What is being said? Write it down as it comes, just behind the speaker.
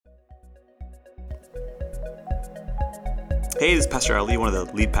Hey, this is Pastor Ali, one of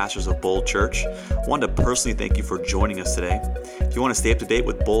the lead pastors of Bold Church. I wanted to personally thank you for joining us today. If you want to stay up to date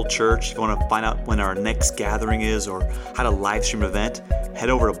with Bold Church, if you want to find out when our next gathering is or how to live stream an event,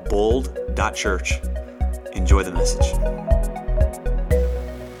 head over to bold.church. Enjoy the message.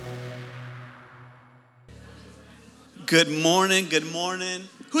 Good morning, good morning.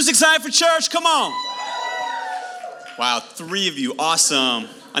 Who's excited for church? Come on. Wow, 3 of you, awesome.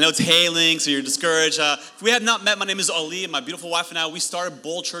 I know it's hailing, so you're discouraged. If we have not met, my name is Ali, and my beautiful wife and I, we started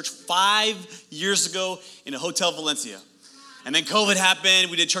Bold Church 5 years ago in a Hotel Valencia. And then COVID happened.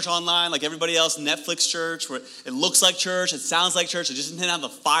 We did church online like everybody else, Netflix church, where it looks like church, it sounds like church. It just didn't have the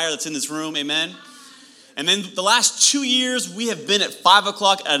fire that's in this room, amen? And then the last 2 years, we have been at 5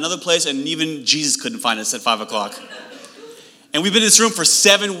 o'clock at another place, and even Jesus couldn't find us at 5 o'clock. And we've been in this room for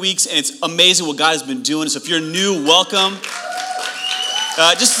 7 weeks, and it's amazing what God has been doing. So if you're new, welcome.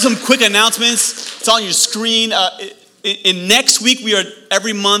 Just some quick announcements. It's on your screen. In next week,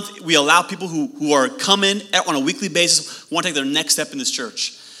 every month, we allow people who are coming on a weekly basis, who want to take their next step in this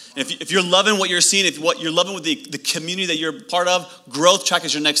church. And if you're loving what you're seeing, if what you're loving with the community that you're part of, Growth Track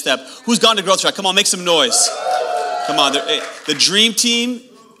is your next step. Who's gone to Growth Track? Come on, make some noise. Come on. The dream team,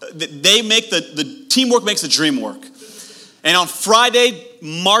 they make the teamwork makes the dream work. And on Friday,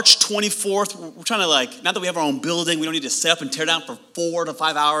 March 24th, we're trying to now that we have our own building, we don't need to set up and tear down for 4 to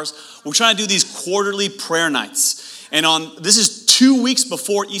 5 hours. We're trying to do these quarterly prayer nights. And this is 2 weeks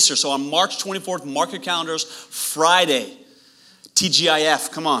before Easter. So on March 24th, mark your calendars, Friday,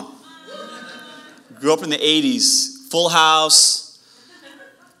 TGIF, come on. Grew up in the 80s, Full House,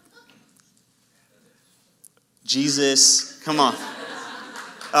 Jesus, come on.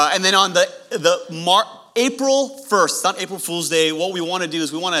 And then on April 1st, it's not April Fool's Day. What we want to do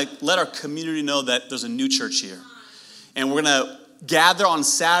is we want to let our community know that there's a new church here. And we're going to gather on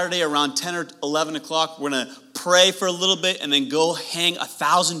Saturday around 10 or 11 o'clock. We're going to pray for a little bit and then go hang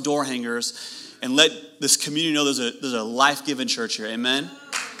 1,000 door hangers and let this community know there's a life-giving church here. Amen?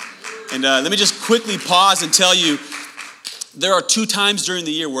 And let me just quickly pause and tell you, there are 2 times during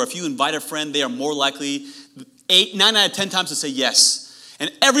the year where if you invite a friend, they are more likely 9 out of 10 times to say yes. And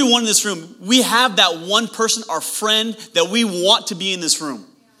everyone in this room, we have that one person, our friend, that we want to be in this room.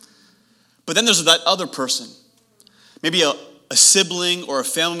 But then there's that other person. Maybe a sibling or a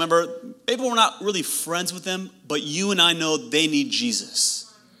family member. Maybe we're not really friends with them, but you and I know they need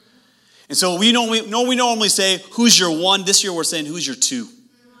Jesus. And so we normally say, who's your one? This year we're saying, who's your 2?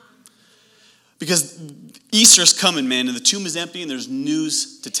 Because Easter's coming, man, and the tomb is empty and there's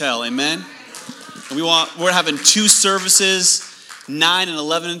news to tell, amen? And we're having 2 services, 9 and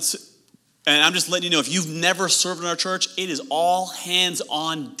 11, and I'm just letting you know, if you've never served in our church, it is all hands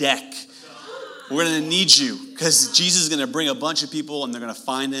on deck. We're going to need you because Jesus is going to bring a bunch of people and they're going to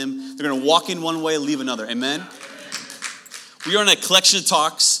find him. They're going to walk in one way, leave another. Amen? We are in a collection of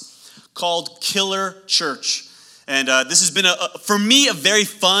talks called Killer Church. And this has been, for me, a very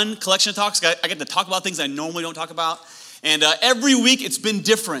fun collection of talks. I get to talk about things I normally don't talk about. And every week it's been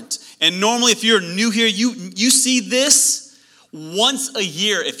different. And normally if you're new here, you see this once a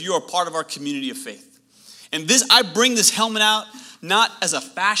year if you're a part of our community of faith. And I bring this helmet out not as a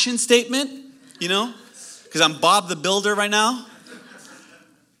fashion statement, because I'm Bob the Builder right now,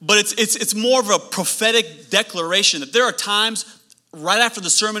 but it's more of a prophetic declaration that there are times right after the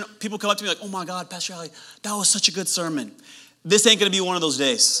sermon, people come up to me like, oh my God, Pastor Ali, that was such a good sermon. This ain't going to be one of those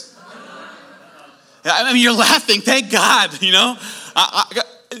days. I mean, you're laughing, thank God,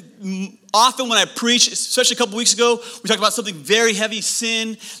 Often when I preach, especially a couple weeks ago, we talked about something very heavy, sin.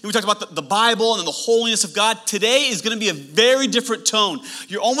 Then we talked about the Bible and then the holiness of God. Today is going to be a very different tone.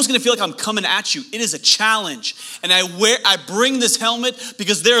 You're almost going to feel like I'm coming at you. It is a challenge. And I bring this helmet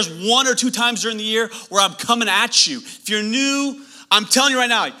because there's 1 or 2 times during the year where I'm coming at you. If you're new, I'm telling you right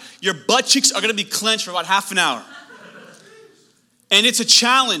now, your butt cheeks are going to be clenched for about half an hour. And it's a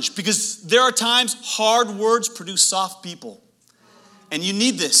challenge because there are times hard words produce soft people. And you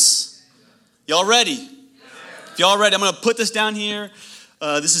need this. Y'all ready? If y'all ready, I'm going to put this down here.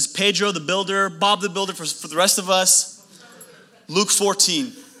 This is Pedro the Builder, Bob the Builder for the rest of us. Luke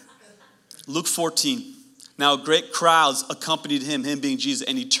 14. Luke 14. Now great crowds accompanied him being Jesus.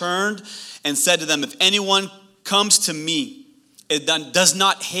 And he turned and said to them, if anyone comes to me and does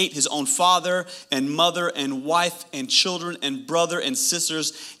not hate his own father and mother and wife and children and brother and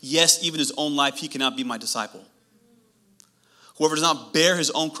sisters, yes, even his own life, he cannot be my disciple. Whoever does not bear his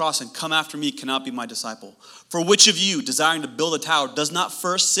own cross and come after me cannot be my disciple. For which of you, desiring to build a tower, does not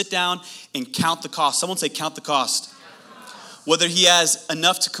first sit down and count the cost? Someone say, count the cost. whether he has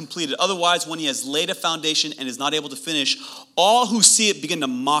enough to complete it. Otherwise, when he has laid a foundation and is not able to finish, all who see it begin to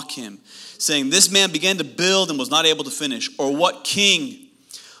mock him, saying, this man began to build and was not able to finish. Or what king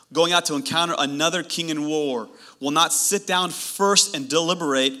going out to encounter another king in war will not sit down first and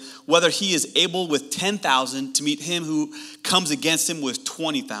deliberate whether he is able with 10,000 to meet him who comes against him with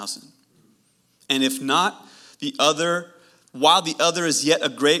 20,000? And if not, while the other is yet a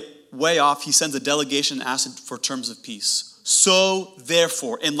great way off, he sends a delegation and asks for terms of peace. So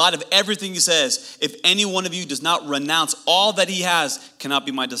therefore, in light of everything he says, if any one of you does not renounce all that he has, cannot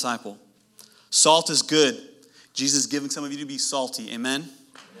be my disciple. Salt is good. Jesus is giving some of you to be salty. Amen?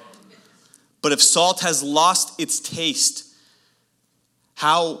 But if salt has lost its taste,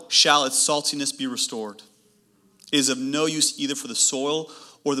 how shall its saltiness be restored? It is of no use either for the soil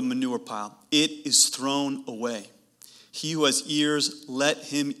or the manure pile. It is thrown away. He who has ears, let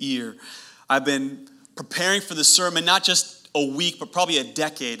him hear. I've been preparing for this sermon, not just a week, but probably a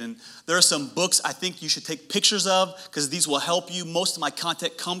decade. And there are some books I think you should take pictures of because these will help you. Most of my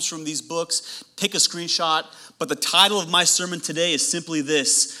content comes from these books. Take a screenshot. But the title of my sermon today is simply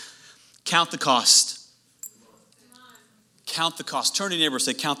this: Count the Cost. Count the cost. Turn to your neighbor and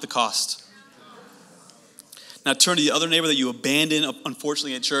say, count the cost. Now turn to the other neighbor that you abandoned,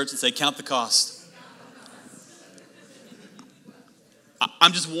 unfortunately, at church and say, count the cost.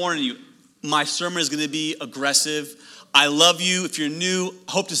 I'm just warning you, my sermon is going to be aggressive. I love you. If you're new,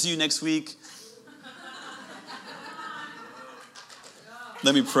 hope to see you next week.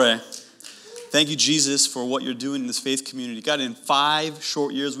 Let me pray. Thank you, Jesus, for what you're doing in this faith community. God, in 5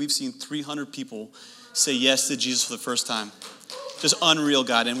 short years, we've seen 300 people say yes to Jesus for the first time. Just unreal,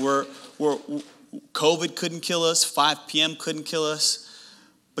 God. And COVID couldn't kill us. 5 p.m. couldn't kill us.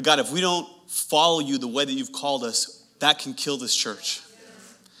 But God, if we don't follow you the way that you've called us, that can kill this church.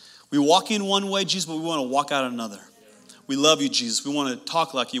 We walk in one way, Jesus, but we want to walk out another. We love you, Jesus. We want to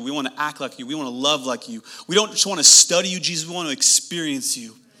talk like you. We want to act like you. We want to love like you. We don't just want to study you, Jesus. We want to experience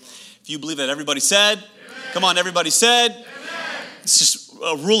you. If you believe that, everybody said, amen. Come on, everybody said, amen. It's just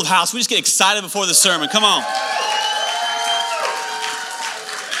a rule of house. We just get excited before the sermon. Come on.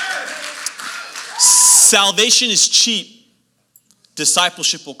 Salvation is cheap.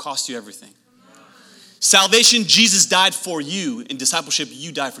 Discipleship will cost you everything. Salvation, Jesus died for you. In discipleship,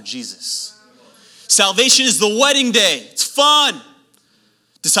 you died for Jesus. Salvation is the wedding day. It's fun.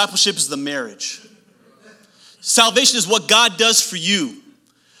 Discipleship is the marriage. Salvation is what God does for you.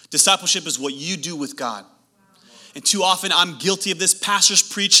 Discipleship is what you do with God. And too often, I'm guilty of this. Pastors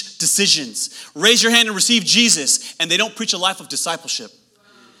preach decisions. Raise your hand and receive Jesus. And they don't preach a life of discipleship.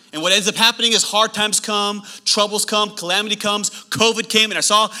 And what ends up happening is hard times come, troubles come, calamity comes. COVID came, and I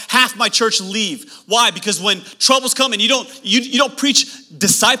saw half my church leave. Why? Because when troubles come and you don't preach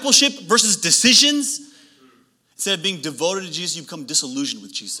discipleship versus decisions, instead of being devoted to Jesus, you become disillusioned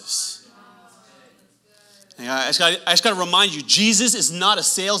with Jesus. And I just got to remind you, Jesus is not a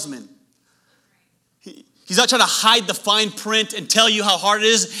salesman. He's not trying to hide the fine print and tell you how hard it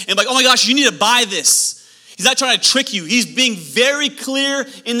is and like, oh my gosh, you need to buy this. He's not trying to trick you. He's being very clear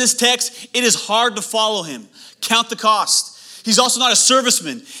in this text. It is hard to follow him. Count the cost. He's also not a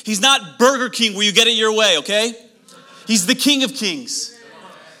serviceman. He's not Burger King where you get it your way, okay? He's the King of Kings.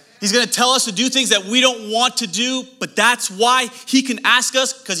 He's going to tell us to do things that we don't want to do, but that's why he can ask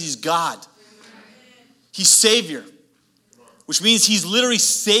us, because he's God. He's Savior, which means he's literally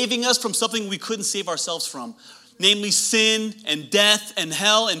saving us from something we couldn't save ourselves from. Namely sin and death and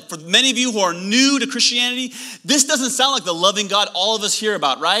hell. And for many of you who are new to Christianity, this doesn't sound like the loving God all of us hear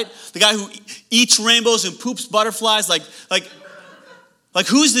about, right? The guy who eats rainbows and poops butterflies. Like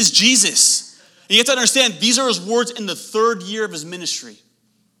who is this Jesus? And you have to understand, these are his words in the 3rd year of his ministry.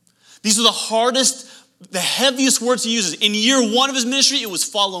 These are the hardest, the heaviest words he uses. In year 1 of his ministry, it was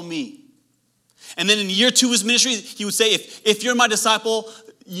follow me. And then in year 2 of his ministry, he would say, if you're my disciple,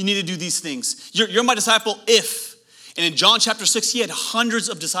 you need to do these things. You're my disciple if. And in John chapter 6, he had hundreds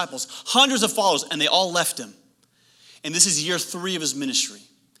of disciples, hundreds of followers, and they all left him. And this is year 3 of his ministry.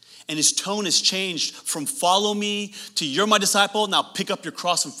 And his tone has changed from follow me to you're my disciple, now pick up your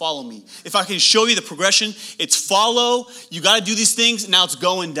cross and follow me. If I can show you the progression, it's follow, you got to do these things, now it's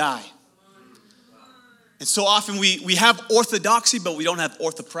go and die. And so often we have orthodoxy, but we don't have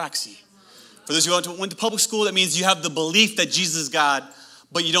orthopraxy. For those who went to public school, that means you have the belief that Jesus is God,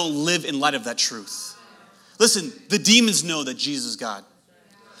 but you don't live in light of that truth. Listen, the demons know that Jesus is God.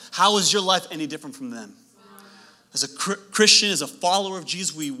 How is your life any different from them? As a Christian, as a follower of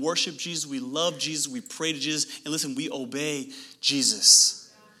Jesus, we worship Jesus, we love Jesus, we pray to Jesus, and listen, we obey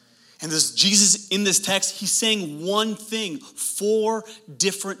Jesus. And this Jesus in this text, he's saying one thing 4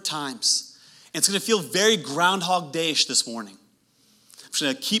 different times. And it's going to feel very Groundhog Day-ish this morning. I'm just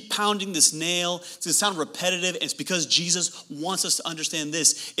going to keep pounding this nail. It's going to sound repetitive, and it's because Jesus wants us to understand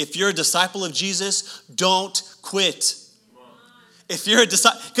this. If you're a disciple of Jesus, don't quit. If you're a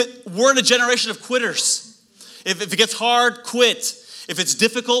disciple, we're in a generation of quitters. If it gets hard, quit. If it's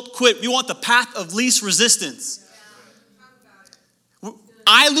difficult, quit. We want the path of least resistance.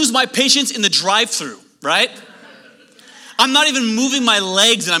 I lose my patience in the drive-thru, right? I'm not even moving my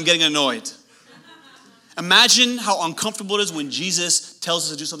legs and I'm getting annoyed. Imagine how uncomfortable it is when Jesus tells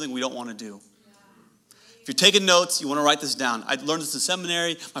us to do something we don't want to do. If you're taking notes, you want to write this down. I learned this in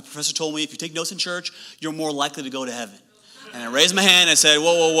seminary. My professor told me if you take notes in church, you're more likely to go to heaven. And I raised my hand and I said,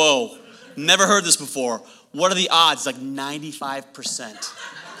 whoa, whoa, whoa. Never heard this before. What are the odds? It's like 95%.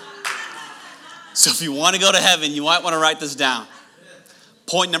 So if you want to go to heaven, you might want to write this down.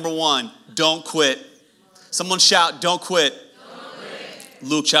 Point number 1, don't quit. Someone shout, don't quit.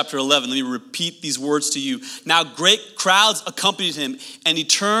 Luke chapter 11. Let me repeat these words to you. Now great crowds accompanied him, and he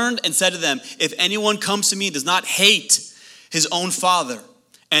turned and said to them, if anyone comes to me and does not hate his own father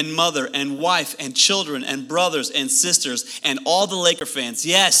and mother and wife and children and brothers and sisters and all the Laker fans,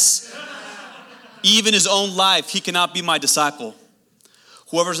 yes, even his own life, he cannot be my disciple.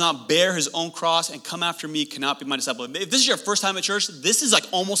 Whoever does not bear his own cross and come after me cannot be my disciple. If this is your first time at church, this is like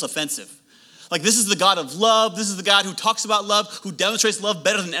almost offensive. Like, this is the God of love. This is the God who talks about love, who demonstrates love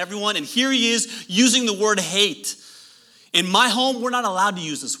better than everyone. And here he is using the word hate. In my home, we're not allowed to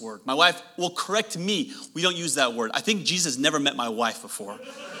use this word. My wife will correct me. We don't use that word. I think Jesus never met my wife before.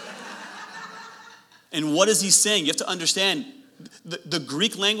 And what is he saying? You have to understand, the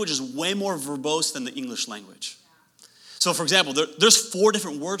Greek language is way more verbose than the English language. So, for example, there's 4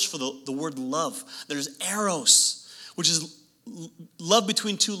 different words for the word love. There's eros, which is love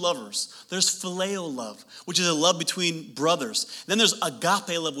between 2 lovers. There's phileo love, which is a love between brothers. Then there's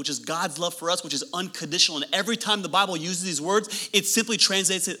agape love, which is God's love for us, which is unconditional. And every time the Bible uses these words, it simply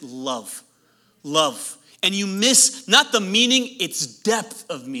translates it love. Love. And you miss not the meaning, its depth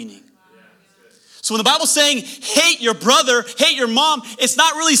of meaning. So when the Bible's saying, hate your brother, hate your mom, it's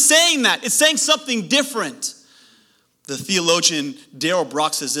not really saying that. It's saying something different. The theologian Darrell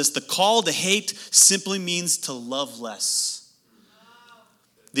Brock says this: the call to hate simply means to love less.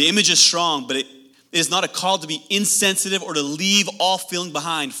 The image is strong, but it is not a call to be insensitive or to leave all feeling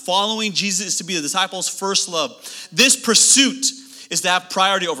behind. Following Jesus is to be the disciples' first love. This pursuit is to have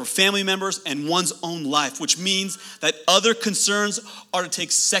priority over family members and one's own life, which means that other concerns are to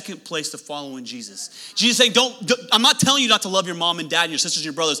take second place to following Jesus. Jesus is saying, I'm not telling you not to love your mom and dad and your sisters and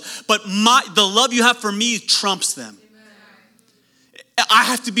your brothers, but the love you have for me trumps them. I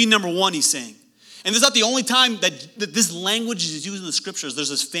have to be number 1, he's saying. And this is not the only time that this language is used in the scriptures. There's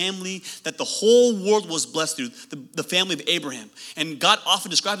this family that the whole world was blessed through, the family of Abraham. And God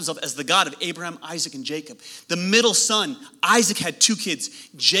often describes himself as the God of Abraham, Isaac, and Jacob. The middle son, Isaac, had 2 kids,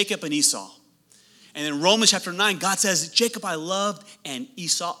 Jacob and Esau. And in Romans chapter 9, God says, Jacob I loved and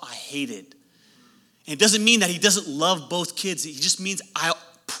Esau I hated. And it doesn't mean that he doesn't love both kids. It just means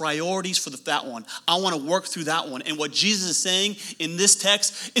priorities for that one. I want to work through that one. And what Jesus is saying in this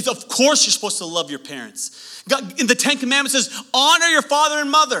text is, of course, you're supposed to love your parents. God, in the 10 Commandments says, honor your father and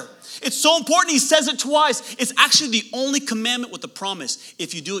mother. It's so important. He says it twice. It's actually the only commandment with the promise.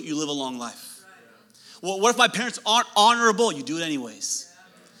 If you do it, you live a long life. Well, what if my parents aren't honorable? You do it anyways.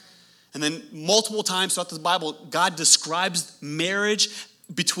 And then multiple times throughout the Bible, God describes marriage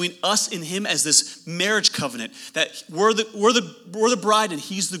between us and him as this marriage covenant, that we're the bride and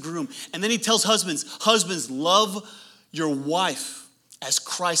he's the groom. And then he tells husbands, love your wife as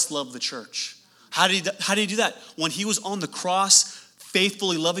Christ loved the church. How did he do that? When he was on the cross,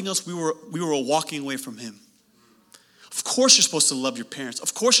 faithfully loving us, we were walking away from him. Of course you're supposed to love your parents.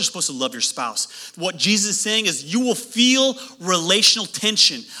 Of course you're supposed to love your spouse. What Jesus is saying is you will feel relational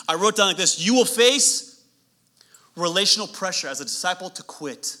tension. I wrote down like this: you will face relational pressure as a disciple to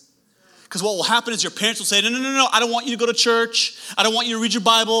quit. Because what will happen is your parents will say, no, I don't want you to go to church. I don't want you to read your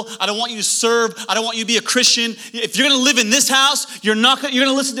Bible. I don't want you to serve. I don't want you to be a Christian. If you're going to live in this house, you're going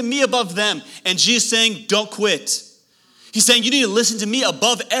to listen to me above them. And Jesus is saying, don't quit. He's saying you need to listen to me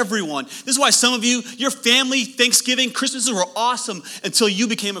above everyone. This is why some of you, your family, Thanksgiving, Christmases were awesome until you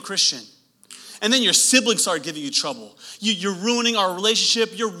became a Christian. And then your siblings started giving you trouble. You're ruining our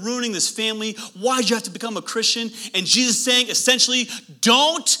relationship. You're ruining this family. Why'd you have to become a Christian? And Jesus is saying, essentially,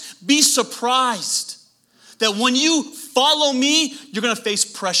 don't be surprised that when you follow me, you're going to face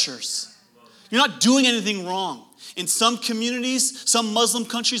pressures. You're not doing anything wrong. In some communities, some Muslim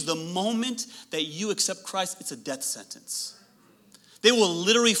countries, the moment that you accept Christ, it's a death sentence. They will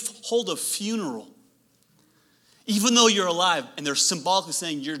literally hold a funeral, even though you're alive, and they're symbolically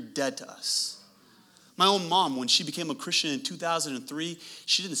saying you're dead to us. My own mom, when she became a Christian in 2003,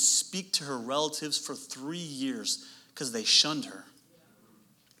 she didn't speak to her relatives for 3 years because they shunned her.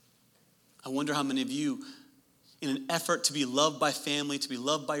 I wonder how many of you, in an effort to be loved by family, to be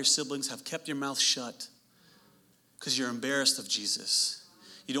loved by your siblings, have kept your mouth shut because you're embarrassed of Jesus.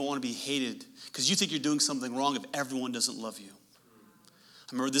 You don't want to be hated because you think you're doing something wrong if everyone doesn't love you.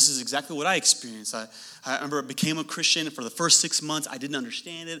 I remember this is exactly what I experienced. I remember I became a Christian, and for the first 6 months, I didn't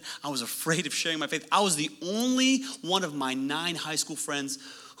understand it. I was afraid of sharing my faith. I was the only one of my 9 high school friends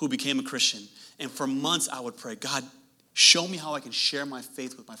who became a Christian. And for months, I would pray, God, show me how I can share my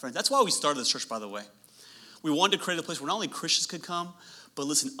faith with my friends. That's why we started this church, by the way. We wanted to create a place where not only Christians could come, but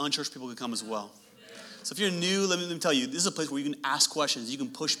listen, unchurched people could come as well. So if you're new, let me tell you, this is a place where you can ask questions, you can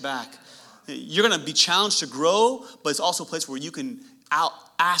push back. You're going to be challenged to grow, but it's also a place where you can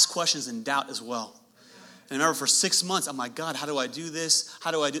ask questions and doubt as well. And I remember for 6 months, I'm like, God, how do I do this?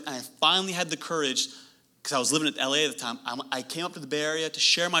 How do I do? And I finally had the courage, because I was living in LA at the time. I came up to the Bay Area to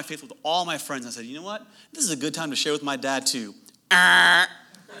share my faith with all my friends. I said, you know what? This is a good time to share with my dad too. Right?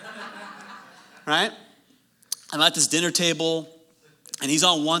 I'm at this dinner table, and he's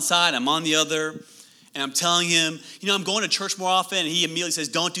on one side, I'm on the other. And I'm telling him, I'm going to church more often. And he immediately says,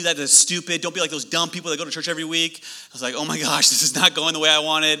 don't do that. That's stupid. Don't be like those dumb people that go to church every week. I was like, oh my gosh, this is not going the way I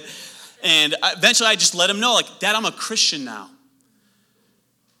wanted. And eventually I just let him know, like, Dad, I'm a Christian now.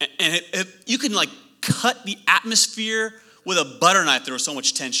 And you can like cut the atmosphere with a butter knife. There was so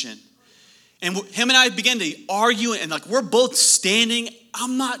much tension. And him and I began to argue. And like, we're both standing.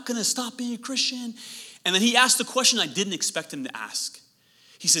 I'm not going to stop being a Christian. And then he asked the question I didn't expect him to ask.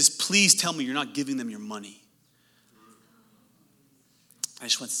 He says, please tell me you're not giving them your money. I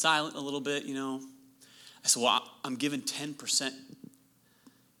just went silent a little bit, I said, well, I'm giving 10%. And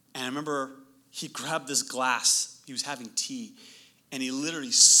I remember he grabbed this glass. He was having tea. And he literally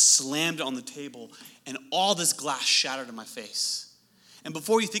slammed it on the table. And all this glass shattered in my face. And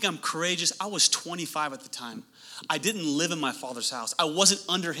before you think I'm courageous, I was 25 at the time. I didn't live in my father's house. I wasn't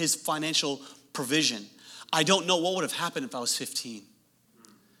under his financial provision. I don't know what would have happened if I was 15.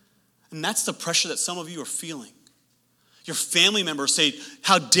 And that's the pressure that some of you are feeling. Your family members say,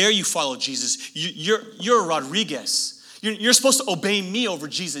 how dare you follow Jesus? You're a Rodriguez. You're supposed to obey me over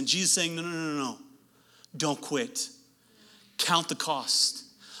Jesus. And Jesus saying, no. Don't quit. Count the cost.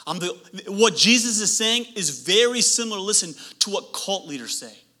 What Jesus is saying is very similar, listen, to what cult leaders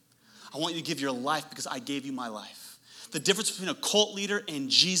say. I want you to give your life because I gave you my life. The difference between a cult leader and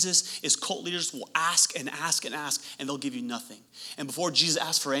Jesus is cult leaders will ask and ask and ask, and they'll give you nothing. And before Jesus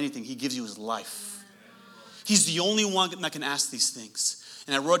asks for anything, he gives you his life. He's the only one that can ask these things.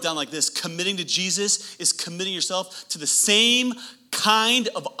 And I wrote down like this: committing to Jesus is committing yourself to the same kind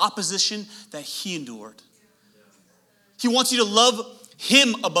of opposition that he endured. He wants you to love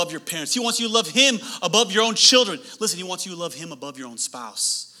him above your parents. He wants you to love him above your own children. Listen, he wants you to love him above your own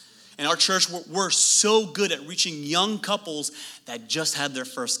spouse. In our church, we're so good at reaching young couples that just had their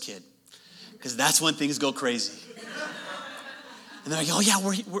first kid, because that's when things go crazy. And they're like, oh yeah,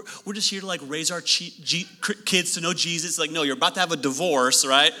 we're just here to like raise our kids to know Jesus. Like, no, you're about to have a divorce,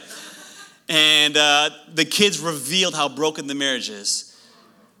 right? And the kids revealed how broken the marriage is.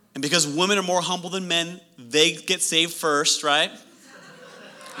 And because women are more humble than men, they get saved first, right?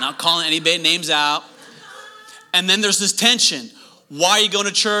 Not calling anybody names out. And then there's this tension. Why are you going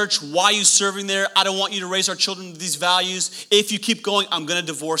to church? Why are you serving there? I don't want you to raise our children with these values. If you keep going, I'm going to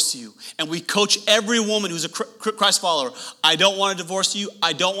divorce you. And we coach every woman who's a Christ follower. I don't want to divorce you.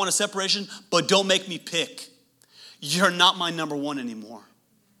 I don't want a separation, but don't make me pick. You're not my number one anymore.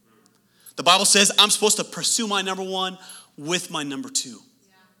 The Bible says I'm supposed to pursue my number one with my number two.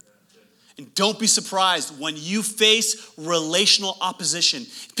 And don't be surprised when you face relational opposition.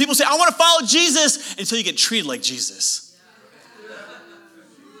 People say, I want to follow Jesus, until you get treated like Jesus.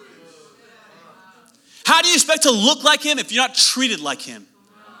 How do you expect to look like him if you're not treated like him?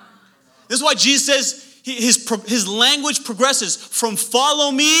 This is why Jesus says his language progresses from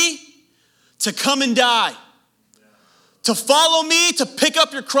follow me to come and die. To follow me, to pick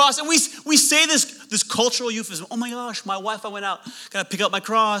up your cross. And we say this cultural euphemism. Oh my gosh, my wife, I went out. Got to pick up my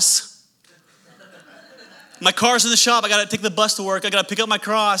cross. My car's in the shop. I got to take the bus to work. I got to pick up my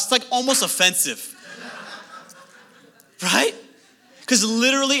cross. It's like almost offensive. Right? Because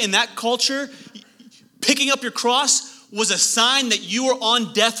literally in that culture, picking up your cross was a sign that you were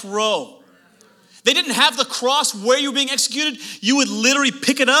on death row. They didn't have the cross where you were being executed. You would literally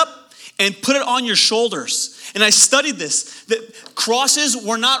pick it up and put it on your shoulders. And I studied this, that crosses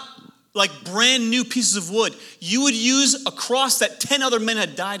were not like brand new pieces of wood. You would use a cross that 10 other men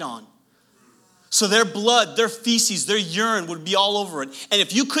had died on. So their blood, their feces, their urine would be all over it. And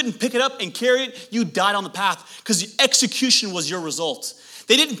if you couldn't pick it up and carry it, you died on the path because the execution was your result.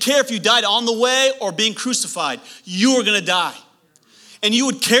 They didn't care if you died on the way or being crucified. You were going to die. And you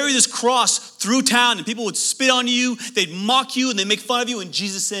would carry this cross through town and people would spit on you, they'd mock you, and they'd make fun of you. And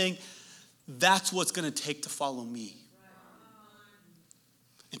Jesus saying, that's what's going to take to follow me.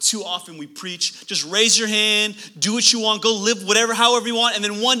 And too often we preach, just raise your hand, do what you want, go live whatever, however you want, and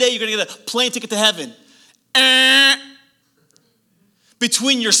then one day you're going to get a plane ticket to heaven.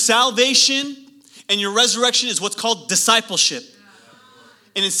 Between your salvation and your resurrection is what's called discipleship.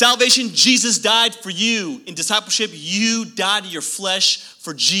 And in salvation, Jesus died for you. In discipleship, you died to your flesh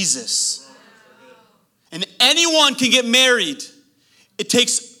for Jesus. And anyone can get married. It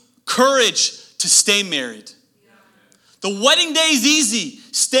takes courage to stay married. The wedding day is easy.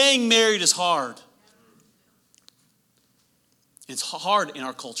 Staying married is hard. It's hard in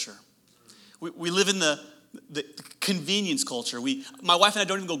our culture. We live in the convenience culture. My wife and I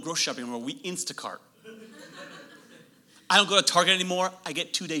don't even go grocery shopping anymore. We Instacart. I don't go to Target anymore. I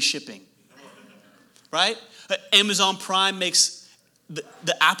get 2-day shipping. Right? Amazon Prime makes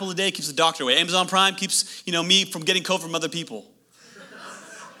the apple a day keeps the doctor away. Amazon Prime keeps me from getting COVID from other people.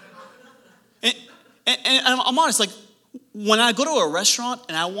 And I'm honest, like, when I go to a restaurant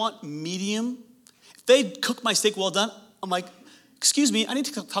and I want medium, if they cook my steak well done, I'm like, excuse me, I need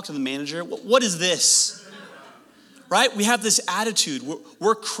to talk to the manager. What is this? Right? We have this attitude.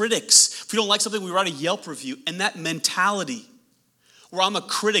 We're critics. If we don't like something, we write a Yelp review. And that mentality where I'm a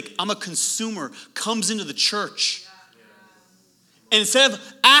critic, I'm a consumer, comes into the church. And instead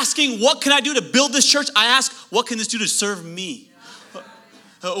of asking, what can I do to build this church? I ask, what can this do to serve me?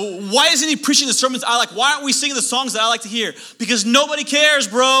 Why isn't he preaching the sermons I like? Why aren't we singing the songs that I like to hear? Because nobody cares,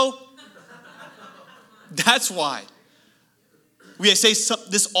 bro. That's why. We say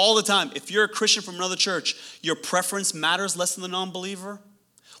this all the time. If you're a Christian from another church, your preference matters less than the non-believer.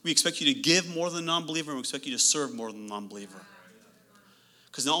 We expect you to give more than the non-believer, and we expect you to serve more than the non-believer.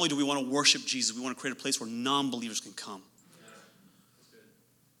 Because not only do we want to worship Jesus, we want to create a place where non-believers can come.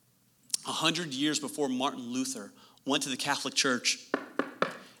 100 years before Martin Luther went to the Catholic Church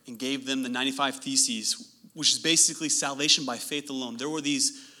and gave them the 95 Theses, which is basically salvation by faith alone. There were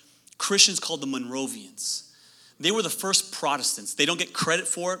these Christians called the Moravians. They were the first Protestants. They don't get credit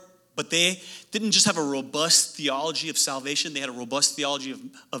for it, but they didn't just have a robust theology of salvation. They had a robust theology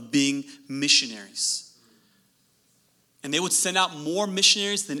of being missionaries. And they would send out more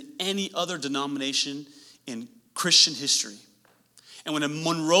missionaries than any other denomination in Christian history. And when a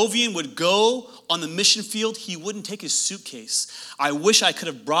Moravian would go on the mission field, he wouldn't take his suitcase. I wish I could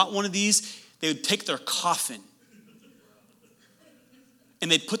have brought one of these. They would take their coffin. And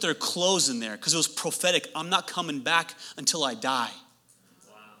they'd put their clothes in there because it was prophetic. I'm not coming back until I die.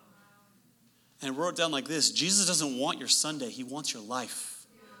 Wow. And I wrote it down like this. Jesus doesn't want your Sunday. He wants your life.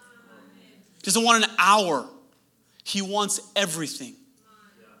 He doesn't want an hour. He wants everything.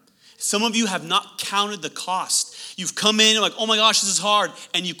 Some of you have not counted the cost. You've come in and like, oh my gosh, this is hard.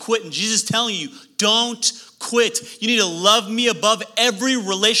 And you quit. And Jesus is telling you, don't quit. You need to love me above every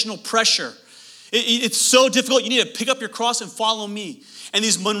relational pressure. It's so difficult. You need to pick up your cross and follow me. And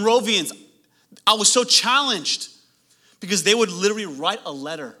these Moravians, I was so challenged because they would literally write a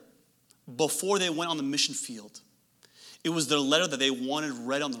letter before they went on the mission field. It was their letter that they wanted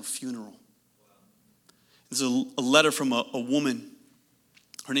read on their funeral. There's a letter from a woman.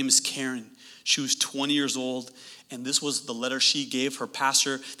 Her name is Karen. She was 20 years old, and this was the letter she gave her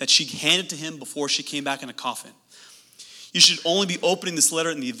pastor that she handed to him before she came back in a coffin. You should only be opening this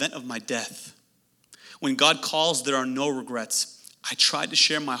letter in the event of my death. When God calls, there are no regrets. I tried to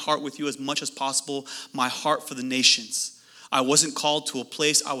share my heart with you as much as possible, my heart for the nations. I wasn't called to a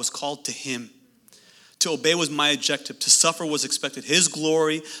place, I was called to him. To obey was my objective. To suffer was expected. His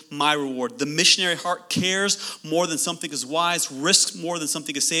glory, my reward. The missionary heart cares more than something is wise, risks more than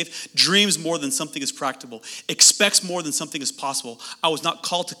something is safe, dreams more than something is practical, expects more than something is possible. I was not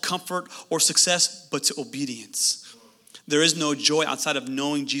called to comfort or success, but to obedience. There is no joy outside of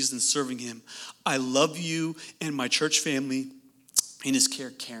knowing Jesus and serving him. I love you and my church family. In his care,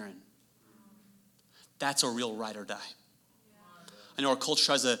 Karen. That's a real ride or die. I know our culture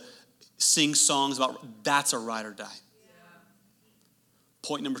tries to sing songs about that's a ride or die.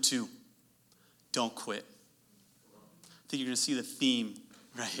 Point number 2, don't quit. I think you're going to see the theme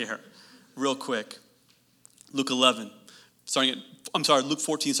right here real quick. Luke 14, starting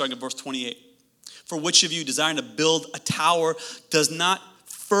at verse 28. For which of you desiring to build a tower does not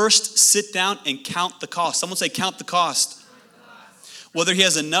first sit down and count the cost? Someone say count the cost. Whether he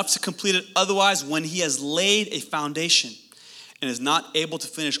has enough to complete it, otherwise when he has laid a foundation and is not able to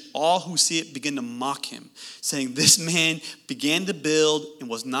finish, all who see it begin to mock him, saying, this man began to build and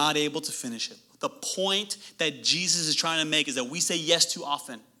was not able to finish it. The point that Jesus is trying to make is that we say yes too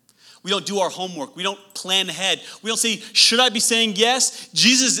often. We don't do our homework. We don't plan ahead. We don't say, should I be saying yes?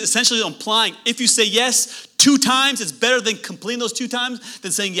 Jesus is essentially implying if you say yes 2 times, it's better than completing those 2 times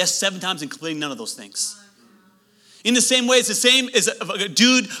than saying yes 7 times and completing none of those things. In the same way, it's the same as a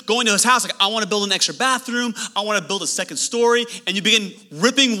dude going to his house, like, I want to build an extra bathroom. I want to build a 2nd story. And you begin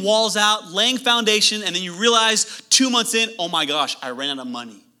ripping walls out, laying foundation, and then you realize 2 months in, oh my gosh, I ran out of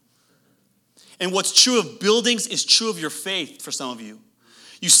money. And what's true of buildings is true of your faith for some of you.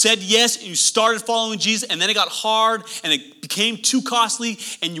 You said yes, and you started following Jesus, and then it got hard, and it became too costly,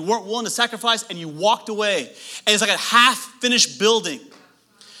 and you weren't willing to sacrifice, and you walked away. And it's like a half-finished building.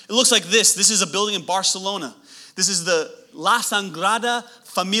 It looks like this. This is a building in Barcelona. This is the La Sagrada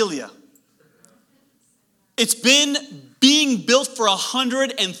Familia. It's been being built for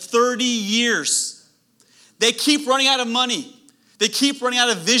 130 years. They keep running out of money. They keep running out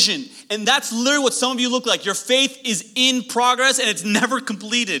of vision. And that's literally what some of you look like. Your faith is in progress and it's never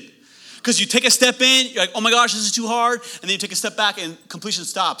completed. Because you take a step in, you're like, oh my gosh, this is too hard. And then you take a step back and completion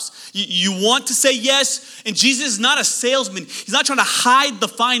stops. You want to say yes. And Jesus is not a salesman. He's not trying to hide the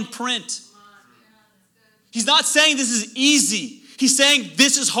fine print. He's not saying this is easy. He's saying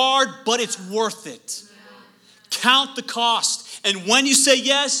this is hard, but it's worth it. Count the cost. And when you say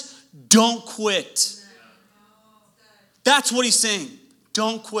yes, don't quit. That's what he's saying.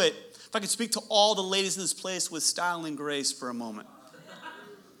 Don't quit. If I could speak to all the ladies in this place with style and grace for a moment.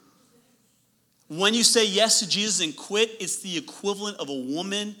 When you say yes to Jesus and quit, it's the equivalent of a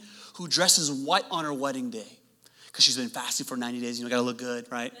woman who dresses white on her wedding day. Because she's been fasting for 90 days. You know, gotta look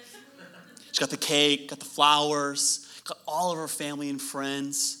good, right? She's got the cake, got the flowers, got all of her family and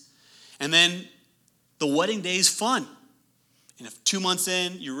friends. And then the wedding day is fun. And if 2 months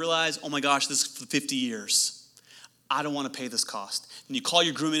in, you realize, oh my gosh, this is for 50 years. I don't want to pay this cost. And you call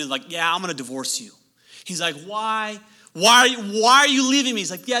your groom in and like, yeah, I'm going to divorce you. He's like, why? Why are you leaving me?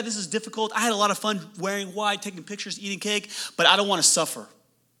 He's like, yeah, this is difficult. I had a lot of fun wearing white, taking pictures, eating cake, but I don't want to suffer.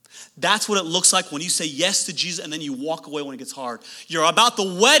 That's what it looks like when you say yes to Jesus and then you walk away when it gets hard. You're about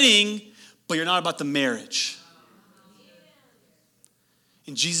the wedding, but you're not about the marriage.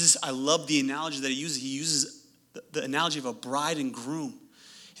 And Jesus, I love the analogy that he uses. He uses the analogy of a bride and groom.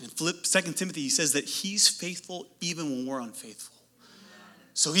 And in 2 Timothy, he says that he's faithful even when we're unfaithful.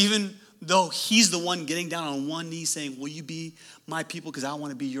 So even though he's the one getting down on one knee saying, will you be my people because I want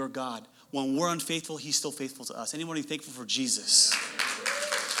to be your God? When we're unfaithful, he's still faithful to us. Anybody thankful for Jesus?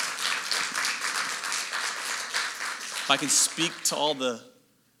 If I can speak to all the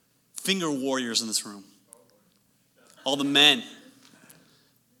finger warriors in this room, all the men,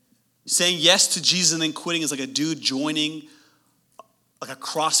 saying yes to Jesus and then quitting is like a dude joining like a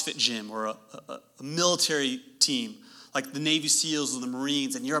CrossFit gym or a military team, like the Navy SEALs or the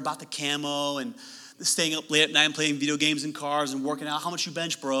Marines, and you're about the camo and staying up late at night and playing video games in cars and working out. How much you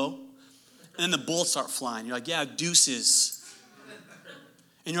bench, bro? And then the bullets start flying. You're like, yeah, deuces.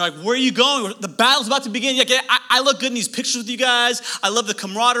 And you're like, where are you going? The battle's about to begin. You're like, I look good in these pictures with you guys. I love the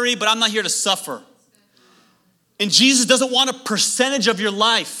camaraderie, but I'm not here to suffer. And Jesus doesn't want a percentage of your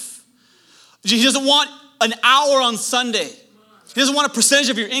life. He doesn't want an hour on Sunday. He doesn't want a percentage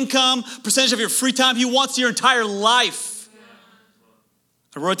of your income, percentage of your free time. He wants your entire life.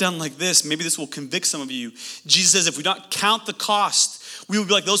 I wrote it down like this. Maybe this will convict some of you. Jesus says if we don't count the cost, we will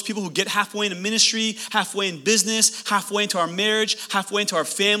be like those people who get halfway into ministry, halfway in business, halfway into our marriage, halfway into our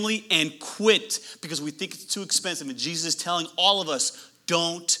family, and quit because we think it's too expensive. And Jesus is telling all of us,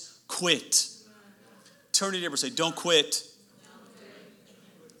 don't quit. Turn to your neighbor and say, don't quit.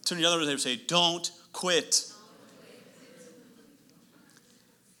 Turn to the other neighbor and say, don't quit.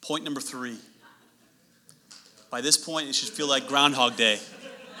 Point number 3. By this point, it should feel like Groundhog Day.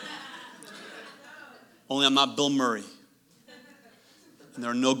 Only I'm not Bill Murray. And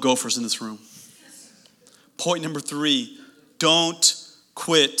there are no gophers in this room. Point number 3, don't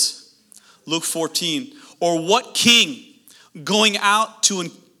quit. Luke 14. Or what king going out to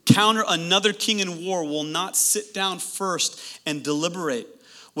encounter another king in war will not sit down first and deliberate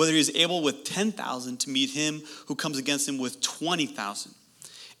whether he is able with 10,000 to meet him who comes against him with 20,000?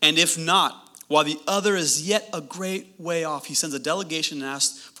 And if not, while the other is yet a great way off, he sends a delegation and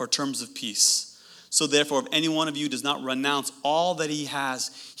asks for terms of peace. So therefore, if any one of you does not renounce all that he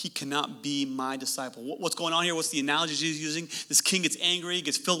has, he cannot be my disciple. What's going on here? What's the analogy he's using? This king gets angry,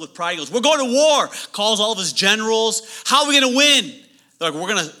 gets filled with pride. He goes, we're going to war. Calls all of his generals. How are we going to win? They're like,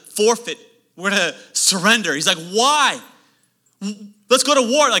 we're going to forfeit. We're going to surrender. He's like, why? Let's go to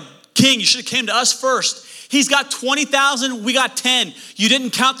war. Like, king, you should have came to us first. He's got 20,000, we got 10. You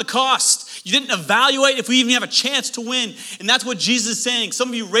didn't count the cost. You didn't evaluate if we even have a chance to win. And that's what Jesus is saying. Some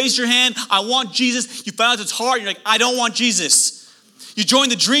of you raised your hand, I want Jesus. You found out it's hard, you're like, I don't want Jesus. You join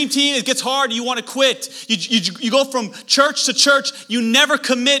the dream team, it gets hard, you want to quit. You go from church to church, you never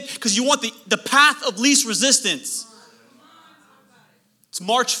commit because you want the path of least resistance. It's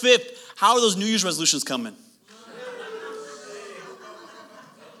March 5th. How are those New Year's resolutions coming?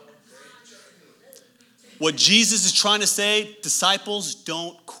 What Jesus is trying to say, disciples,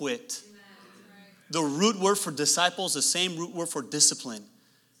 don't quit. The root word for disciples, the same root word for discipline.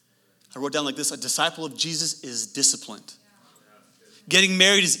 I wrote down like this, a disciple of Jesus is disciplined. Getting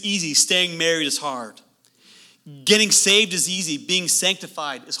married is easy, staying married is hard. Getting saved is easy, being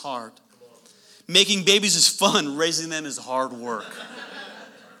sanctified is hard. Making babies is fun, raising them is hard work.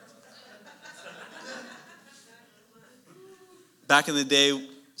 Back in the day, it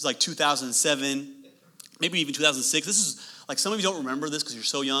was like 2007, maybe even 2006. This is like, some of you don't remember this because you're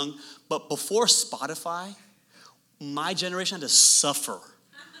so young, but before Spotify, my generation had to suffer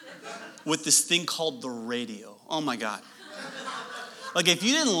with this thing called the radio. Oh my God. Like if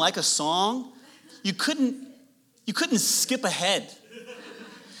you didn't like a song, you couldn't skip ahead.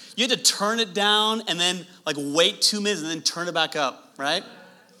 You had to turn it down and then like wait 2 minutes and then turn it back up, right?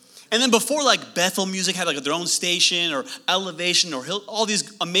 And then before like Bethel Music had like their own station or Elevation or all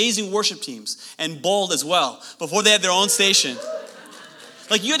these amazing worship teams and Bold as well, before they had their own station.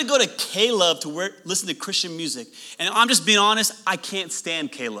 Like you had to go to K-Love to listen to Christian music. And I'm just being honest, I can't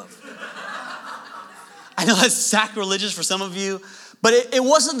stand K-Love. I know that's sacrilegious for some of you, but it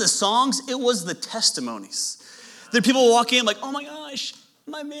wasn't the songs, it was the testimonies. There people walk in like, oh my gosh,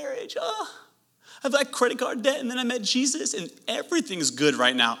 my marriage, I've got credit card debt, and then I met Jesus, and everything's good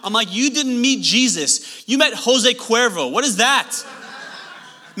right now. I'm like, you didn't meet Jesus. You met Jose Cuervo. What is that?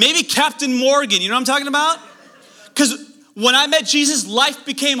 Maybe Captain Morgan. You know what I'm talking about? Because when I met Jesus, life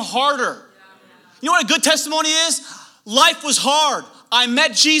became harder. You know what a good testimony is? Life was hard. I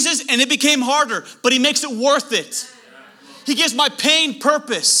met Jesus, and it became harder, but he makes it worth it. He gives my pain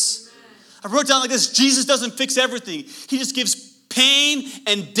purpose. I wrote down like this, Jesus doesn't fix everything. He just gives pain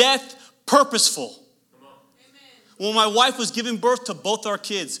and death purposeful. When my wife was giving birth to both our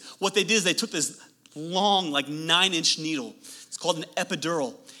kids, what they did is they took this long, like 9-inch needle. It's called an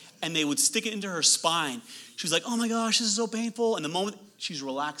epidural. And they would stick it into her spine. She was like, oh my gosh, this is so painful. And the moment she's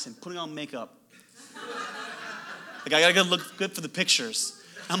relaxing, putting on makeup. Like, I gotta look good for the pictures.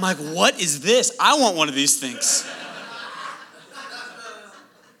 I'm like, what is this? I want one of these things.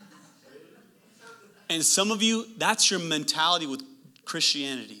 And some of you, that's your mentality with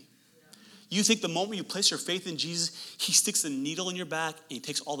Christianity. You think the moment you place your faith in Jesus, he sticks a needle in your back and he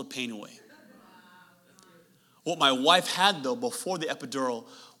takes all the pain away. What my wife had, though, before the epidural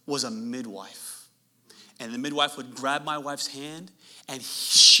was a midwife. And the midwife would grab my wife's hand, and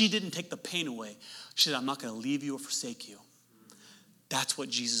she didn't take the pain away. She said, I'm not going to leave you or forsake you. That's what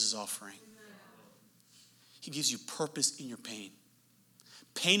Jesus is offering. He gives you purpose in your pain.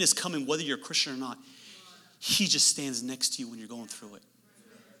 Pain is coming whether you're a Christian or not. He just stands next to you when you're going through it.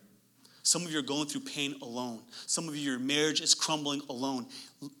 Some of you are going through pain alone. Some of you, your marriage is crumbling alone.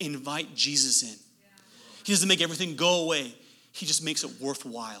 Invite Jesus in. He doesn't make everything go away. He just makes it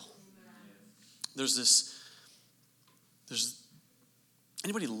worthwhile. There's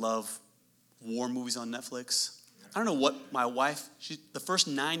anybody love war movies on Netflix? I don't know what my wife, the first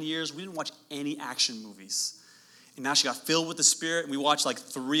 9 years, we didn't watch any action movies. And now she got filled with the Spirit, and we watch like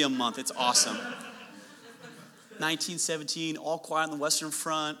 3 a month. It's awesome. 1917, All Quiet on the Western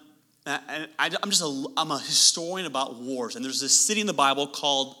Front. And I'm a historian about wars. And there's this city in the Bible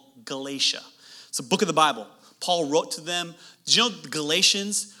called Galatia. It's a book of the Bible. Paul wrote to them. Did you know the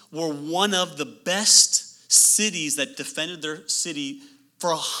Galatians were one of the best cities that defended their city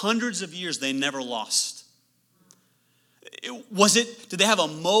for hundreds of years? They never lost. Did they have a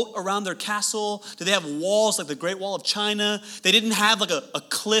moat around their castle? Did they have walls like the Great Wall of China? They didn't have like a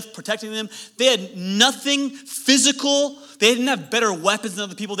cliff protecting them. They had nothing physical. They didn't have better weapons than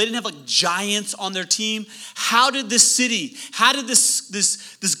other people. They didn't have like giants on their team. How did this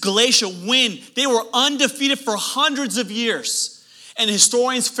Galatia win? They were undefeated for hundreds of years. And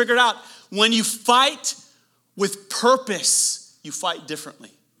historians figured out when you fight with purpose, you fight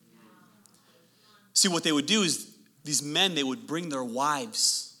differently. See, what they would do is these men, they would bring their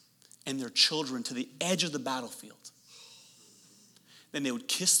wives and their children to the edge of the battlefield. Then they would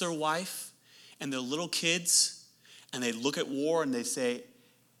kiss their wife and their little kids, and they'd look at war and they'd say,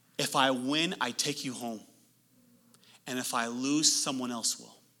 if I win, I take you home. And if I lose, someone else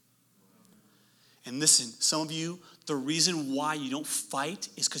will. And listen, some of you, the reason why you don't fight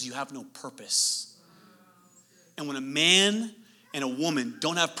is because you have no purpose. And when a man and a woman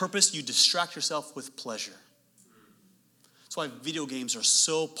don't have purpose, you distract yourself with pleasure. That's why video games are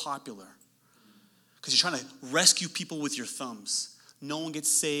so popular. Because you're trying to rescue people with your thumbs. No one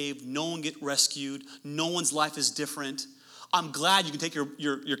gets saved. No one gets rescued. No one's life is different. I'm glad you can take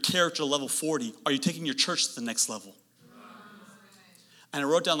your character to level 40. Are you taking your church to the next level? And I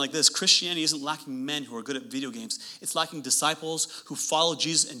wrote down like this: Christianity isn't lacking men who are good at video games. It's lacking disciples who follow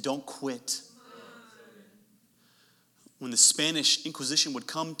Jesus and don't quit. When the Spanish Inquisition would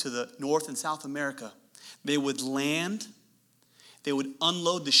come to the North and South America, they would land, they would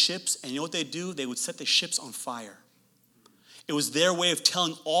unload the ships, and you know what they'd do? They would set the ships on fire. It was their way of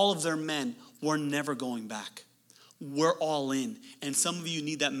telling all of their men, we're never going back. We're all in. And some of you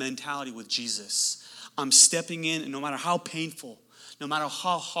need that mentality with Jesus. I'm stepping in, and no matter how painful, no matter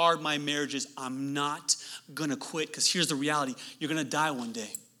how hard my marriage is, I'm not going to quit. Because here's the reality. You're going to die one day.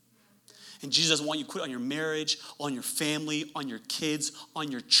 And Jesus doesn't want you to quit on your marriage, on your family, on your kids,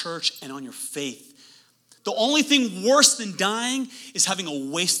 on your church, and on your faith. The only thing worse than dying is having a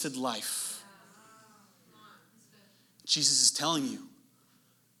wasted life. Jesus is telling you,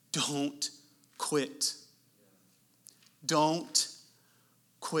 don't quit. Don't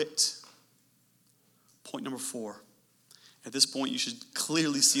quit. Point number 4. At this point, you should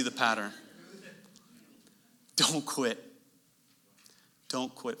clearly see the pattern. Don't quit.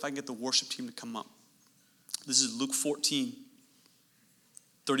 Don't quit. If I can get the worship team to come up. This is Luke 14,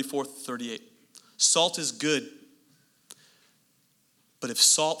 34 to 38. Salt is good, but if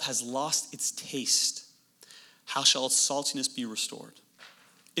salt has lost its taste, how shall its saltiness be restored?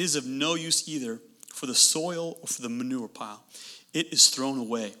 It is of no use either for the soil or for the manure pile. It is thrown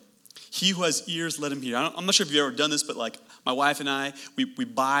away. He who has ears, let him hear. I'm not sure if you've ever done this, but like my wife and I, we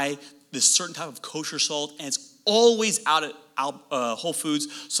buy this certain type of kosher salt, and it's always out at Whole Foods.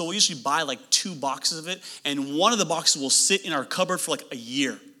 So we'll usually buy like 2 boxes of it, and one of the boxes will sit in our cupboard for like a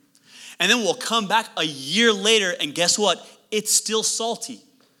year. And then we'll come back a year later, and guess what? It's still salty.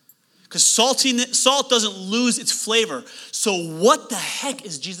 Because salt doesn't lose its flavor. So what the heck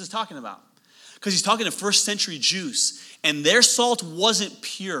is Jesus talking about? Because he's talking to first century Jews, and their salt wasn't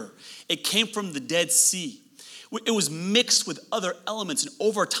pure. It came from the Dead Sea. It was mixed with other elements, and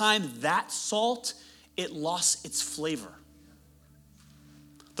over time, that salt, it lost its flavor.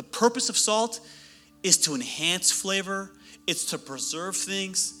 The purpose of salt is to enhance flavor. It's to preserve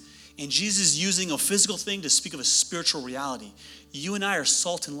things. And Jesus is using a physical thing to speak of a spiritual reality. You and I are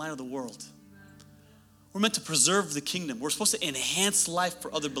salt and light of the world. We're meant to preserve the kingdom. We're supposed to enhance life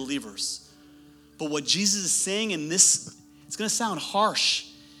for other believers. But what Jesus is saying in this, it's going to sound harsh.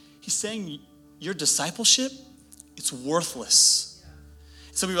 He's saying your discipleship, it's worthless.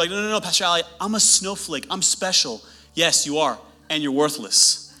 Some of you are like, no, Pastor Ali, I'm a snowflake. I'm special. Yes, you are. And you're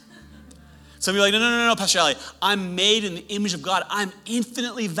worthless. Some of you are like, no, Pastor Ali, I'm made in the image of God. I'm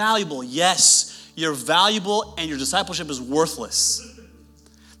infinitely valuable. Yes, you're valuable, and your discipleship is worthless.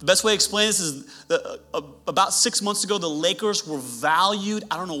 The best way to explain this is about 6 months ago, the Lakers were valued,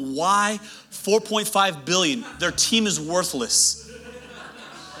 I don't know why, $4.5 billion. Their team is worthless.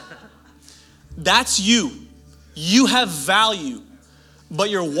 That's you. You have value, but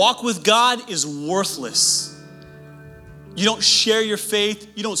your walk with God is worthless. You don't share your faith.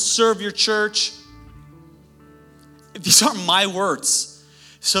 You don't serve your church. These aren't my words.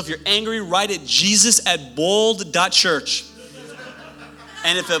 So if you're angry, write it jesus@bold.church.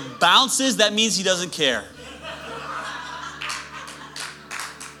 And if it bounces, that means he doesn't care.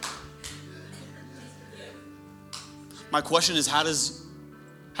 My question is, how does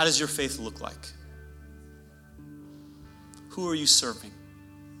your faith look like? Who are you serving?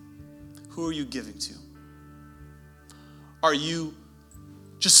 Who are you giving to? Are you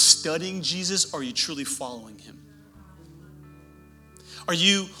just studying Jesus, or are you truly following him? Are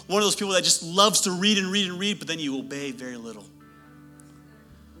you one of those people that just loves to read and read and read, but then you obey very little?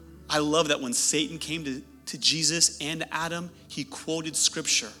 I love that when Satan came to Jesus and to Adam, he quoted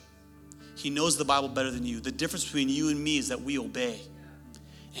scripture. He knows the Bible better than you. The difference between you and me is that we obey,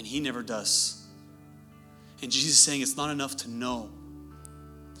 and he never does. And Jesus is saying it's not enough to know.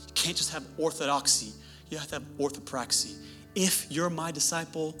 You can't just have orthodoxy. You have to have orthopraxy. If you're my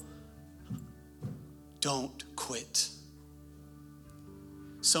disciple, don't quit.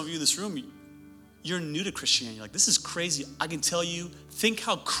 Some of you in this room, you're new to Christianity. You're like, this is crazy. I can tell you, think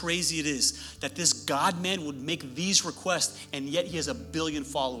how crazy it is that this God-man would make these requests, and yet he has 1 billion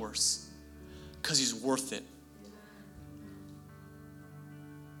followers because he's worth it.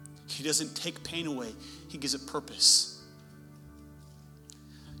 He doesn't take pain away. He gives it purpose.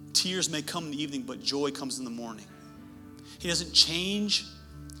 Tears may come in the evening, but joy comes in the morning. He doesn't change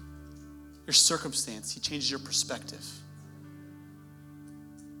your circumstance. He changes your perspective.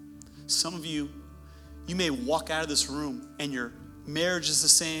 Some of you, you may walk out of this room and your marriage is the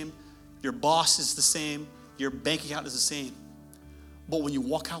same, your boss is the same, your bank account is the same. But when you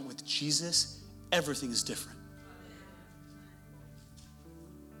walk out with Jesus, everything is different.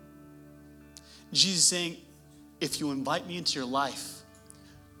 Jesus is saying, if you invite me into your life,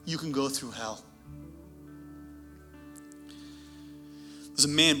 you can go through hell. There's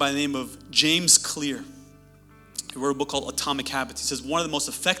a man by the name of James Clear. He wrote a book called Atomic Habits. He says one of the most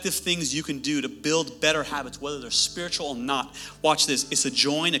effective things you can do to build better habits, whether they're spiritual or not, watch this, is to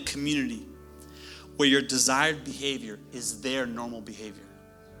join a community where your desired behavior is their normal behavior.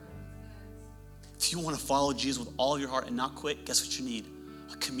 If you want to follow Jesus with all your heart and not quit, guess what you need?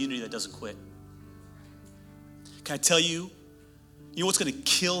 A community that doesn't quit. Can I tell you, you know what's going to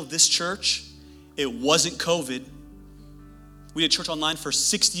kill this church? It wasn't COVID. We did church online for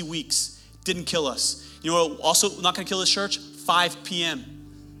 60 weeks. Didn't kill us. You know what also not going to kill this church? 5 p.m.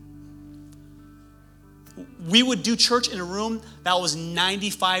 We would do church in a room that was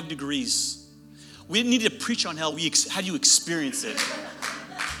 95 degrees. We didn't need to preach on hell. We had you experience it.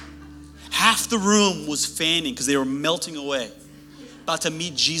 Half the room was fanning because they were melting away. About to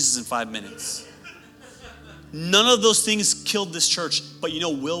meet Jesus in 5 minutes. None of those things killed this church. But you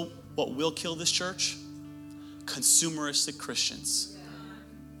know what will kill this church? Consumeristic Christians.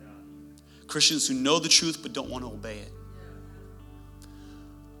 Christians who know the truth but don't want to obey it.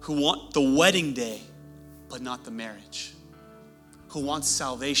 Who want the wedding day but not the marriage. Who want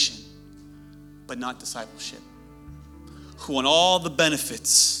salvation but not discipleship. Who want all the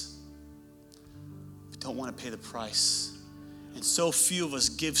benefits but don't want to pay the price. And so few of us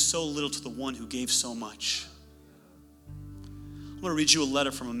give so little to the one who gave so much. I'm going to read you a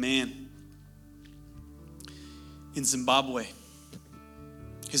letter from a man in Zimbabwe.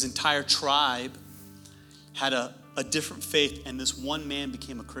 His entire tribe had a different faith, and this one man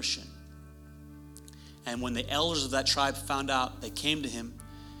became a Christian. And when the elders of that tribe found out, they came to him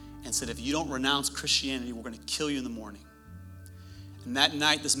and said, if you don't renounce Christianity, we're going to kill you in the morning. And that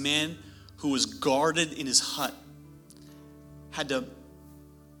night, this man who was guarded in his hut had to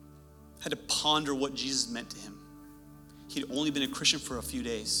ponder what Jesus meant to him. He'd only been a Christian for a few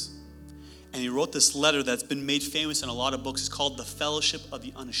days. And he wrote this letter that's been made famous in a lot of books. It's called The Fellowship of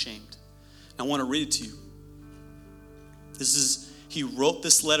the Unashamed. And I want to read it to you. He wrote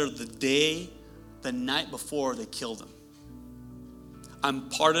this letter the night before they killed him. I'm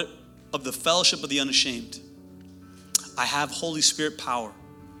part of the Fellowship of the Unashamed. I have Holy Spirit power.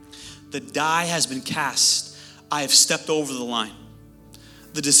 The die has been cast. I have stepped over the line.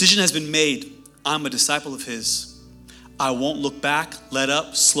 The decision has been made. I'm a disciple of his. I won't look back, let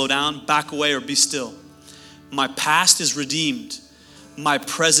up, slow down, back away, or be still. My past is redeemed. My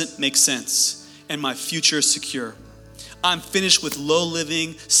present makes sense. And my future is secure. I'm finished with low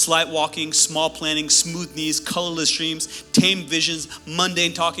living, slight walking, small planning, smooth knees, colorless dreams, tame visions,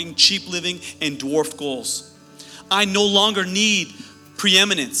 mundane talking, cheap living, and dwarfed goals. I no longer need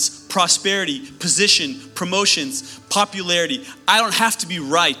preeminence, prosperity, position, promotions, popularity. I don't have to be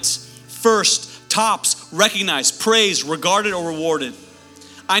right, first, tops, recognized, praised, regarded, or rewarded.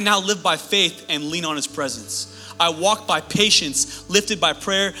 I now live by faith and lean on his presence. I walk by patience, lifted by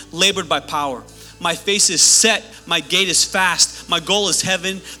prayer, labored by power. My face is set, my gait is fast, my goal is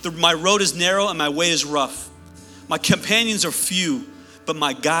heaven, my road is narrow, and my way is rough. My companions are few, but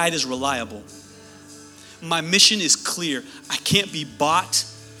my guide is reliable. My mission is clear. I can't be bought,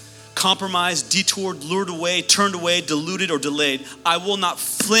 compromised, detoured, lured away, turned away, deluded, or delayed. I will not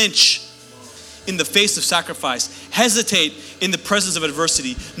flinch in the face of sacrifice, hesitate in the presence of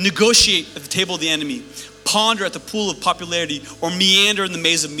adversity, negotiate at the table of the enemy, ponder at the pool of popularity, or meander in the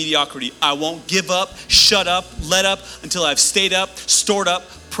maze of mediocrity. I won't give up, shut up, let up until I've stayed up, stored up,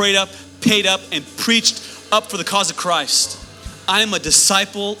 prayed up, paid up, and preached up for the cause of Christ. I am a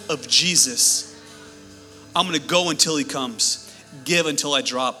disciple of Jesus. I'm going to go until he comes, give until I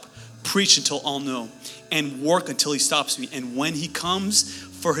drop, preach until all know, and work until he stops me. And when he comes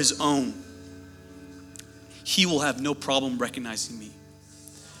for his own, he will have no problem recognizing me.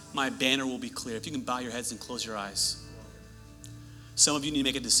 My banner will be clear. If you can bow your heads and close your eyes. Some of you need to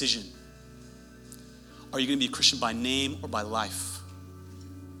make a decision. Are you going to be a Christian by name or by life?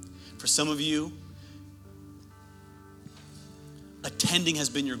 For some of you, attending has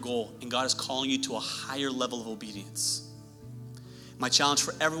been your goal, and God is calling you to a higher level of obedience. My challenge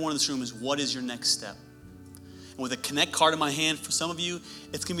for everyone in this room is, what is your next step? And with a Connect card in my hand, for some of you,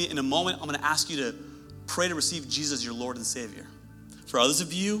 it's going to be in a moment, I'm going to ask you to pray to receive Jesus as your Lord and Savior. For others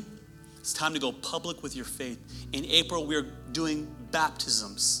of you, it's time to go public with your faith. In April, we're doing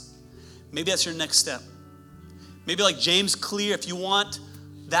baptisms. Maybe that's your next step. Maybe like James Clear, if you want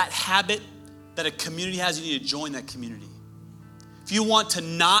that habit that a community has, you need to join that community. If you want to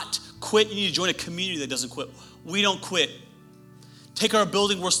not quit, you need to join a community that doesn't quit. We don't quit. Take our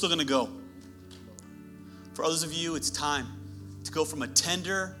building, we're still going to go. For others of you, it's time to go from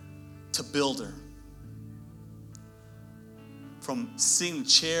attender to builder. From sitting in a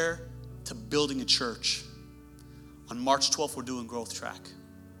chair to building a church. On March 12th, we're doing Growth Track.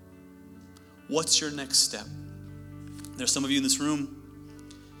 What's your next step? There's some of you in this room,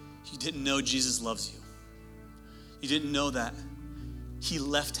 you didn't know Jesus loves you. You didn't know that he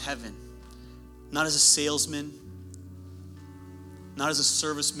left heaven, not as a salesman, not as a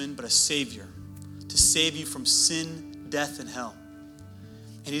serviceman, but a savior, to save you from sin, death, and hell.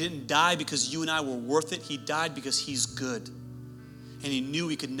 And he didn't die because you and I were worth it. He died because he's good. And he knew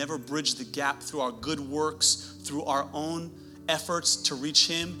we could never bridge the gap through our good works, through our own efforts to reach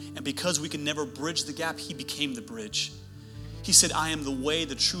him. And because we can never bridge the gap, he became the bridge. He said, I am the way,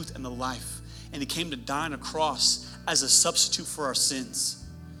 the truth, and the life. And he came to die on a cross as a substitute for our sins.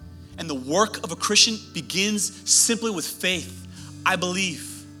 And the work of a Christian begins simply with faith. I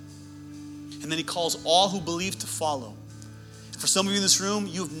believe. And then he calls all who believe to follow. For some of you in this room,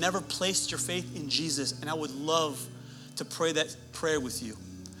 you've never placed your faith in Jesus. And I would love to pray that prayer with you,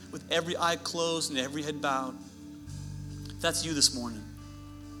 with every eye closed and every head bowed. If that's you this morning,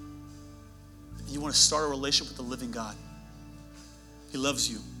 and you want to start a relationship with the living God. He loves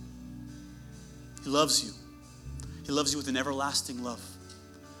you. He loves you. He loves you with an everlasting love.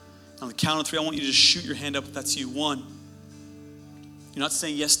 On the count of 3, I want you to just shoot your hand up if that's you. 1, you're not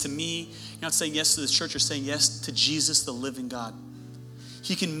saying yes to me. You're not saying yes to this church. You're saying yes to Jesus, the living God.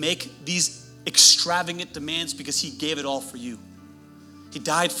 He can make these extravagant demands because he gave it all for you. He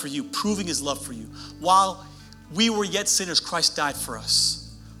died for you, proving his love for you. While we were yet sinners, Christ died for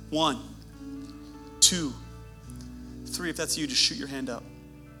us. 1, 2, 3. If that's you, just shoot your hand up.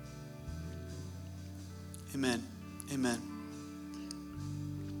 Amen. Amen.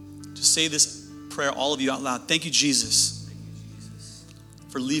 Just say this prayer, all of you out loud. Thank you, Jesus,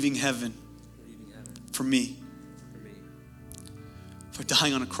 for leaving heaven for me, for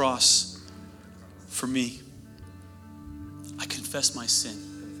dying on a cross for me. I confess my sin.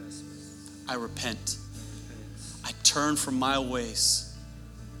 I repent. I turn from my ways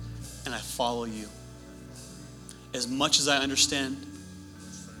and I follow you. As much as I understand,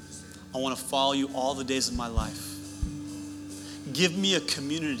 I want to follow you all the days of my life. Give me a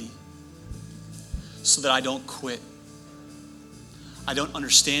community so that I don't quit. I don't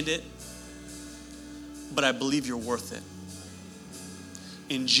understand it, but I believe you're worth it.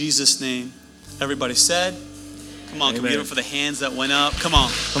 In Jesus' name, everybody said, come on, Amen. Can we give it for the hands that went up? Come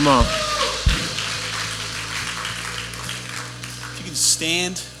on. Come on. If you can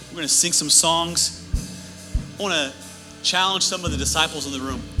stand, we're going to sing some songs. I want to challenge some of the disciples in the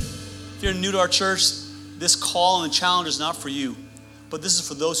room. If you're new to our church, this call and the challenge is not for you, but this is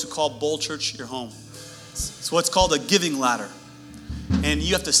for those who call Bold Church your home. It's what's called a giving ladder. And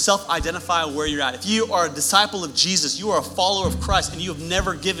you have to self-identify where you're at. If you are a disciple of Jesus, you are a follower of Christ, and you have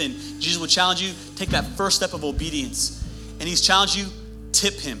never given, Jesus would challenge you, take that first step of obedience. And he's challenged you,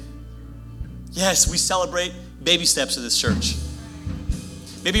 tip him. Yes, we celebrate baby steps in this church.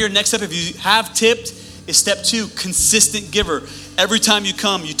 Maybe your next step, if you have tipped, is step 2, consistent giver. Every time you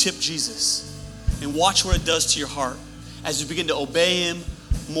come, you tip Jesus. And watch what it does to your heart as you begin to obey him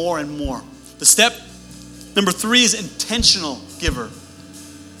more and more. The step number 3 is intentional giver.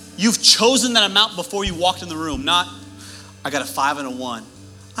 You've chosen that amount before you walked in the room, not, I got a 5 and a 1.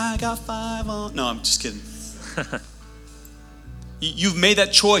 I got 5 on. No, I'm just kidding. You've made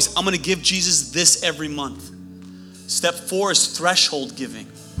that choice. I'm going to give Jesus this every month. Step 4 is threshold giving.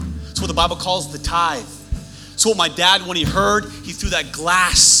 It's what the Bible calls the tithe. It's what my dad, when he heard, he threw that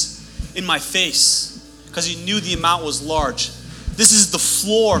glass in my face because he knew the amount was large. This is the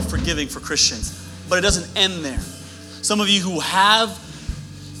floor for giving for Christians, but it doesn't end there. Some of you who have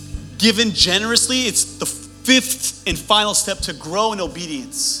given generously, it's the 5th and final step to grow in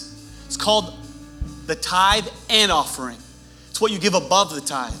obedience. It's called the tithe and offering. It's what you give above the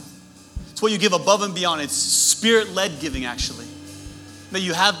tithe. It's what you give above and beyond. It's spirit-led giving, actually. That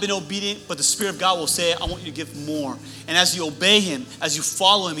you have been obedient, but the Spirit of God will say, I want you to give more. And as you obey him, as you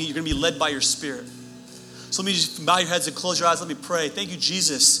follow him, you're going to be led by your Spirit. So let me just bow your heads and close your eyes. Let me pray. Thank you,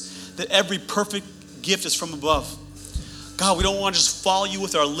 Jesus, that every perfect gift is from above. God, we don't want to just follow you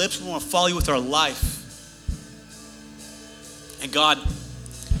with our lips. We want to follow you with our life. And God,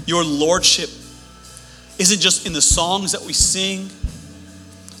 your lordship isn't just in the songs that we sing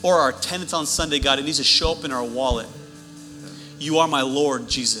or our attendance on Sunday, God. It needs to show up in our wallet. You are my Lord,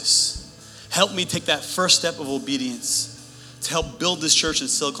 Jesus. help me take that first step of obedience to help build this church in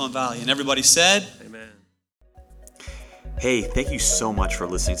Silicon Valley. And everybody said, Amen. Hey, thank you so much for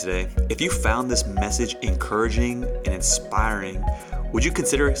listening today. If you found this message encouraging and inspiring, would you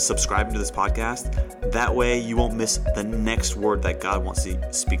consider subscribing to this podcast? That way you won't miss the next word that God wants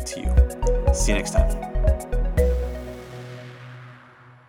to speak to you. See you next time.